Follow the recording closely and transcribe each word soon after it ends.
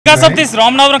because of this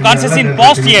Ramanathapuram constituency in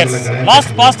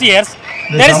past years,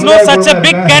 there is no such a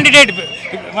big candidate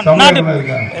not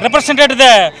represented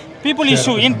the people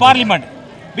issue in parliament.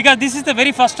 Because this is the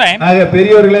very first time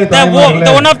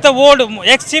the one of the old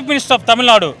ex-chief minister of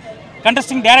Tamilnadu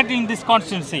contesting directly in this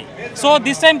constituency. So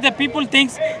this time the people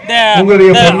thinks the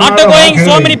undergoing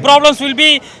so many problems will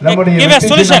be give a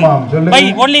solution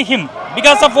by only him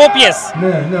because of OPS.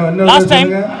 Last time,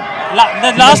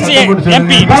 the last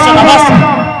MP,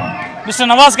 Mr.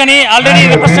 Nawaz Ghani already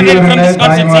represented from this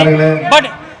constituency, but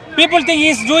people think he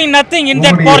is doing nothing in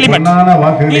that parliament.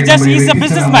 He is a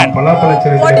businessman.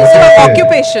 What is your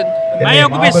occupation? My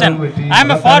occupation, I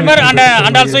am a farmer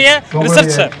and also a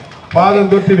researcher. So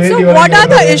what are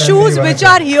the issues which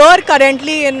are here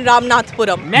currently in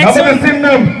Ramanathapuram?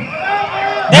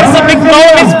 There is a big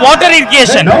problem is water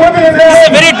irrigation. It is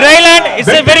a very dry land. It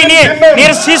is a very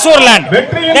near seashore land.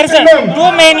 There is two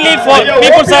mainly for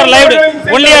people are lived.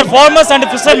 Only are farmers and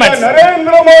fishermen.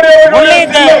 Only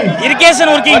the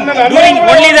irrigation working during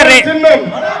only the rain.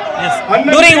 Yes.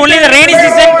 During only the rainy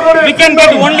season, we can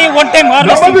get only one time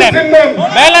harvesting time.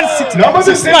 Balance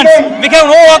 6 months, we have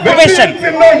no occupation.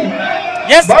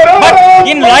 Yes, but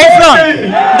in lifelong,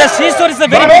 the seashore is the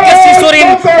very biggest seashore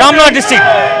in Tamilnadu district.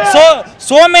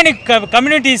 So many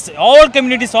communities,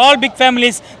 all big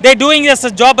families, they doing as a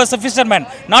job as a fisherman.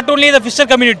 Not only the fisher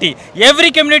community,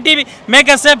 every community make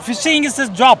us a fishing is a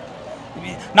job.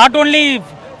 Not only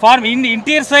farm in the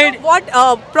interior side. What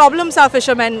problems are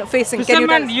fishermen facing?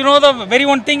 Fishermen, you know the very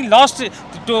one thing. Last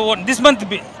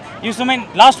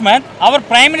month, our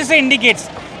Prime Minister indicates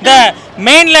the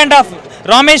mainland of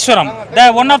Rameshwaram,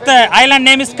 the one of the island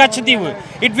name is Kachadivu.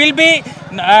 It will be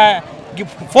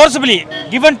forcibly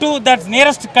given to that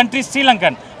nearest country Sri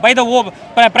Lankan by the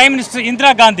Prime Minister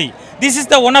Indira Gandhi. This is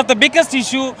the one of the biggest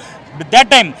issue. That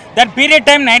period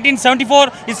time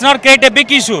 1974 is not create a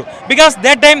big issue because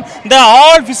that time the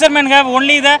all fishermen have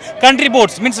only the country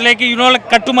boats, means like like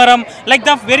Kattumaram, like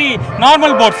the very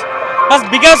normal boats. But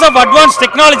because of advanced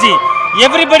technology,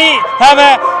 everybody have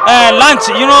a launch,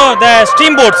 the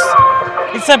steamboats.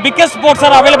 It's the biggest boats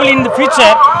are available in the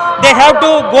future. They have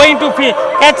to go into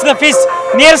catch the fish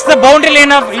nearest the boundary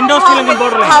line of Indo-Sri Lankan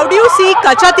border line. How do you see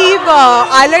Kachadiv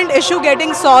island issue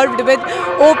getting solved with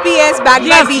OPS backed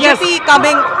by BJP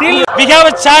coming? We have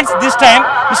a chance this time.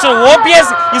 Mr. OPS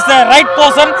is the right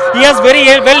person. He has very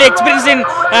well experience in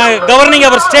governing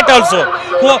our state also.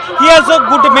 So he also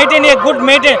good to maintain a good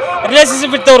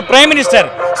relationship with our Prime Minister.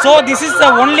 So this is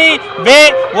the only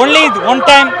way, only one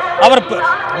time our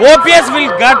OPS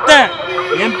will get the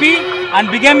MP and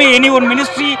become any one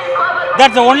ministry.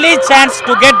 That's the only chance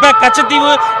to get back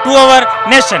Kachadivu to our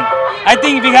nation. I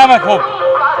think we have a hope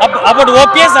about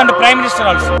OPS and the Prime Minister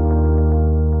also.